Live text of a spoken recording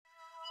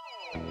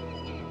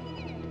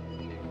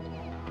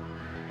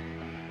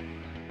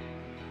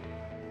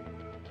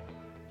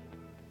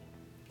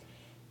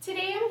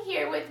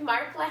here with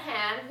Mark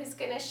Laham, who's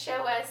going to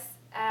show us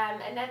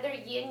another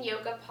Yin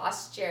Yoga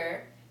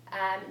posture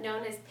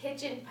known as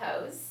Pigeon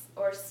Pose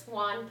or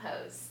Swan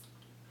Pose.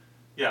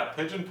 Yeah,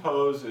 Pigeon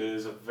Pose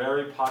is a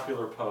very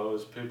popular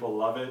pose. People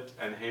love it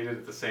and hate it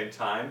at the same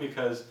time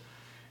because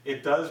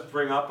it does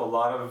bring up a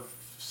lot of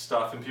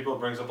stuff and people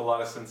brings up a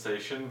lot of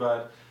sensation,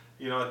 but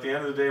you know, at the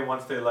end of the day,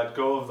 once they let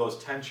go of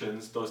those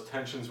tensions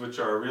which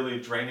are really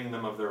draining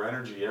them of their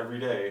energy every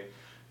day,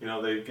 you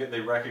know,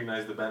 they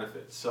recognize the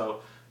benefits.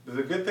 So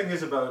the good thing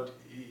is about,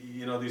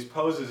 you know, these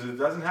poses, it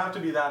doesn't have to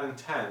be that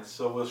intense.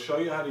 So we'll show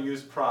you how to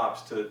use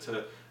props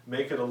to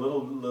make it a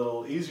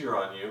little easier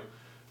on you,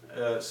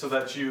 so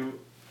that you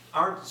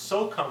aren't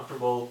so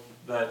comfortable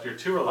that you're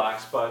too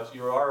relaxed, but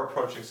you are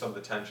approaching some of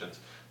the tensions.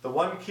 The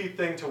one key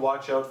thing to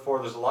watch out for,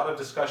 there's a lot of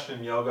discussion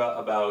in yoga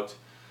about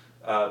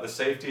the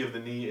safety of the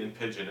knee in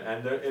pigeon,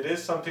 and it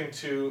is something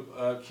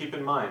to keep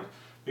in mind,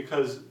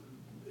 because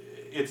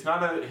it's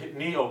not a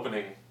knee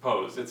opening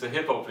pose, it's a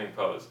hip opening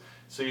pose.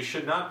 So you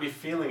should not be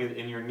feeling it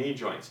in your knee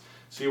joints.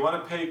 So you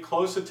want to pay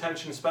close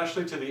attention,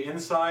 especially to the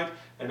inside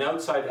and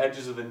outside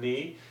edges of the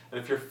knee. And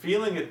if you're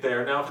feeling it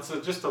there, now if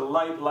it's just a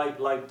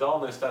light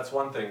dullness, that's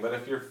one thing. But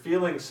if you're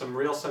feeling some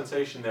real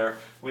sensation there,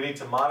 we need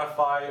to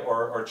modify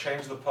or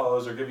change the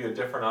pose or give you a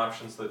different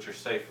option so that you're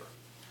safer.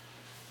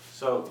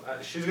 So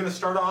she's going to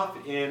start off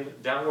in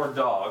downward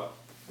dog.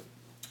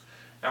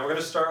 And we're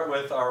going to start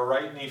with our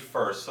right knee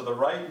first. So the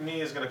right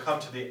knee is going to come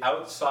to the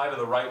outside of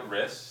the right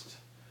wrist,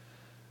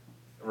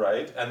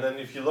 right? And then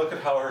if you look at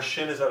how her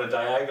shin is at a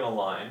diagonal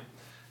line,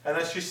 and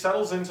as she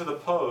settles into the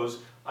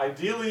pose,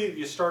 ideally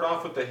you start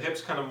off with the hips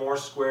kind of more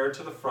squared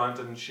to the front,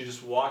 and she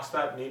just walks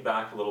that knee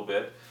back a little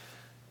bit.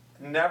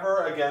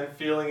 Never again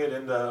feeling it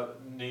in the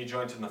knee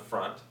joint in the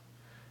front.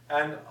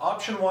 And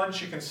option one,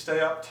 she can stay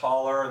up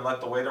taller and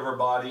let the weight of her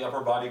body,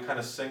 upper body, kind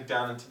of sink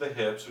down into the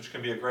hips, which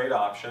can be a great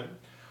option.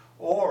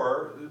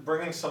 Or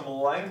bringing some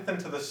length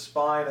into the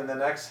spine and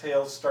then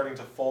exhale, starting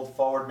to fold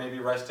forward, maybe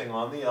resting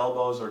on the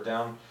elbows or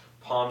down,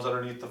 palms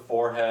underneath the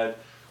forehead.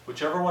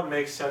 Whichever one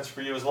makes sense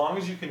for you, as long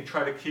as you can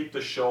try to keep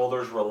the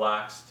shoulders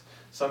relaxed.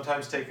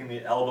 Sometimes taking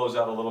the elbows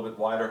out a little bit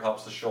wider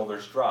helps the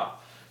shoulders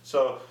drop.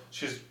 So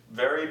she's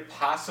very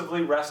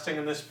passively resting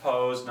in this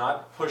pose,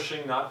 not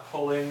pushing, not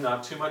pulling,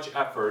 not too much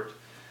effort.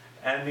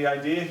 And the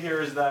idea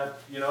here is that,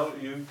 you know,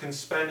 you can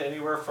spend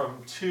anywhere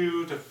from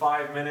 2 to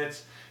 5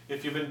 minutes.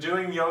 If you've been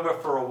doing yoga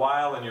for a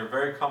while and you're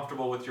very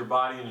comfortable with your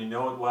body and you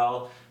know it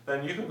well,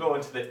 then you can go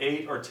into the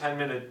 8 or 10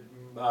 minute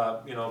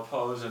you know,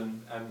 pose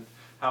and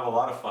have a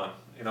lot of fun.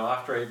 You know,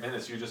 after 8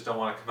 minutes you just don't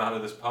want to come out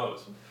of this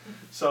pose.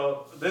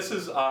 So this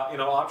is you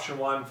know, option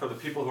one for the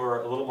people who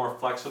are a little more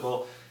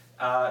flexible.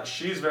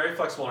 She's very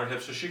flexible in her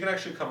hips, so she can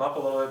actually come up a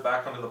little bit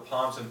back onto the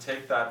palms and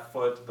take that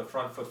foot, the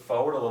front foot,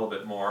 forward a little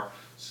bit more.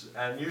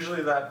 And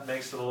usually that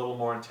makes it a little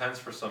more intense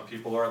for some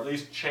people, or at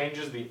least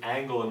changes the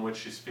angle in which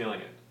she's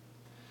feeling it.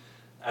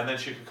 And then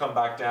she could come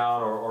back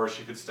down, or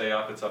she could stay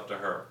up, it's up to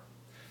her.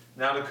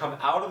 Now to come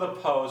out of the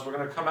pose, we're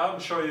going to come out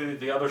and show you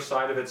the other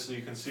side of it so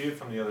you can see it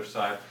from the other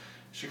side.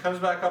 She comes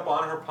back up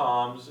on her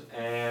palms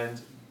and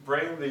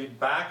bring the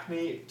back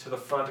knee to the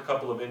front a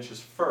couple of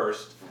inches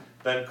first,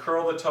 then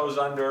curl the toes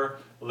under,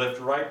 lift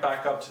right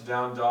back up to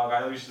down dog.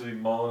 I usually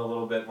moan a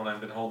little bit when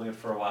I've been holding it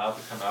for a while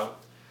to come out.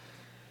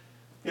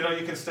 You know,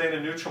 you can stay in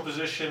a neutral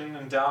position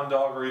in down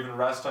dog or even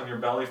rest on your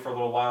belly for a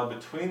little while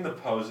between the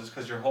poses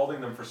because you're holding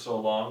them for so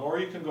long, or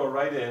you can go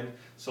right in.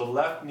 So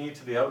left knee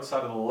to the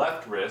outside of the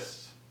left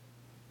wrist.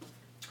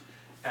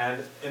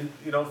 And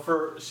you know,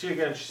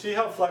 see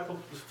how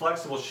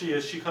flexible she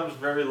is. She comes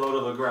very low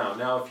to the ground.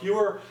 Now, if you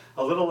were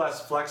a little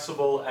less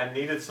flexible and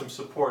needed some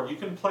support, you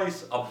can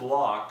place a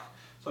block.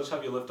 So let's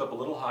have you lift up a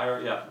little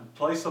higher. Yeah,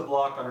 place a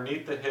block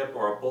underneath the hip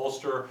or a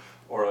bolster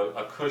or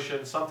a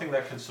cushion, something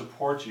that can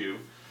support you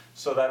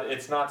so that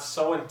it's not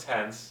so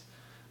intense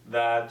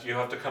that you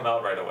have to come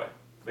out right away.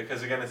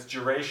 Because again, it's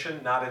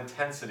duration, not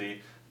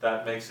intensity,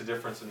 that makes a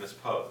difference in this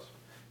pose.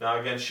 Now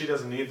again, she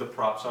doesn't need the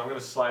prop, so I'm going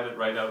to slide it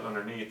right out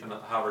underneath and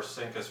have her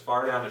sink as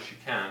far down as she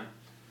can.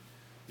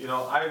 You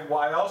know,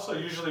 I also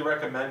usually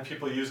recommend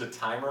people use a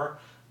timer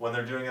when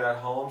they're doing it at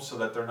home so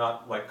that they're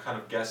not like kind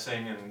of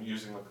guessing and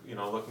using, you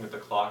know, looking at the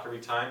clock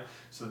every time,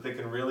 so that they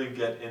can really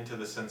get into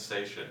the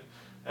sensation.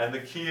 And the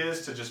key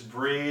is to just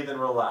breathe and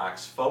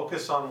relax.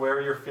 Focus on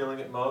where you're feeling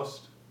it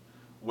most.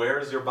 Where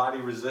is your body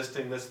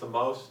resisting this the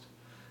most?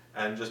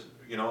 And just,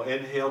 you know,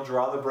 inhale,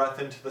 draw the breath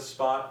into the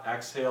spot,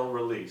 exhale,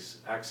 release,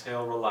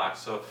 exhale, relax.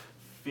 So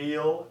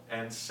feel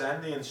and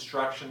send the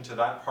instruction to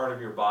that part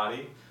of your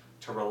body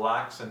to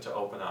relax and to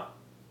open up.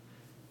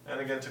 And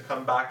again, to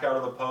come back out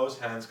of the pose,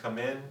 hands come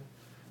in,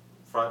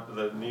 front,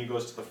 the knee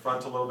goes to the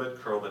front a little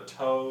bit, curl the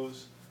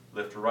toes,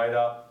 lift right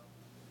up,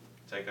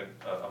 take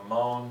a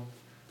moan,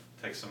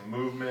 take some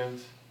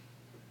movement,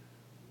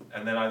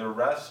 and then either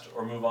rest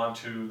or move on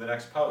to the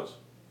next pose.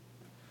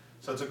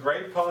 So it's a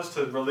great pose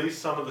to release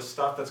some of the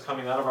stuff that's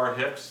coming out of our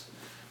hips.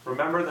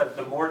 Remember that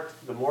the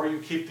more you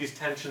keep these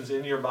tensions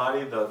in your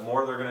body, the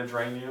more they're going to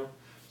drain you.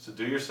 So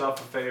do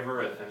yourself a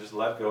favor and just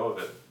let go of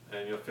it,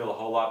 and you'll feel a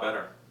whole lot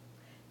better.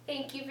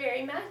 Thank you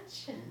very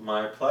much.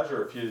 My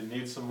pleasure. If you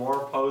need some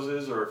more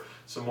poses or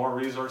some more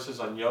resources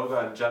on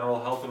yoga and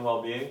general health and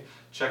well-being,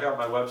 check out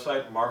my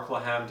website,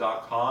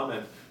 marklaham.com,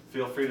 and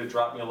feel free to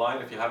drop me a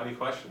line if you have any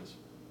questions.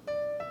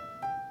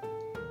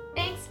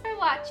 Thanks for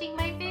watching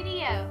my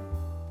video.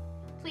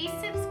 Please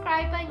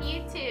subscribe on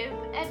YouTube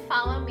and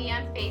follow me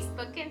on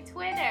Facebook and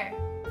Twitter.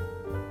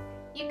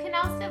 You can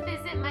also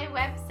visit my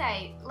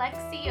website,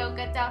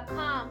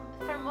 LexiYoga.com,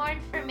 for more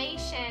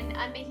information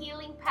on the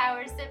healing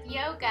powers of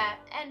yoga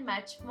and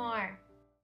much more.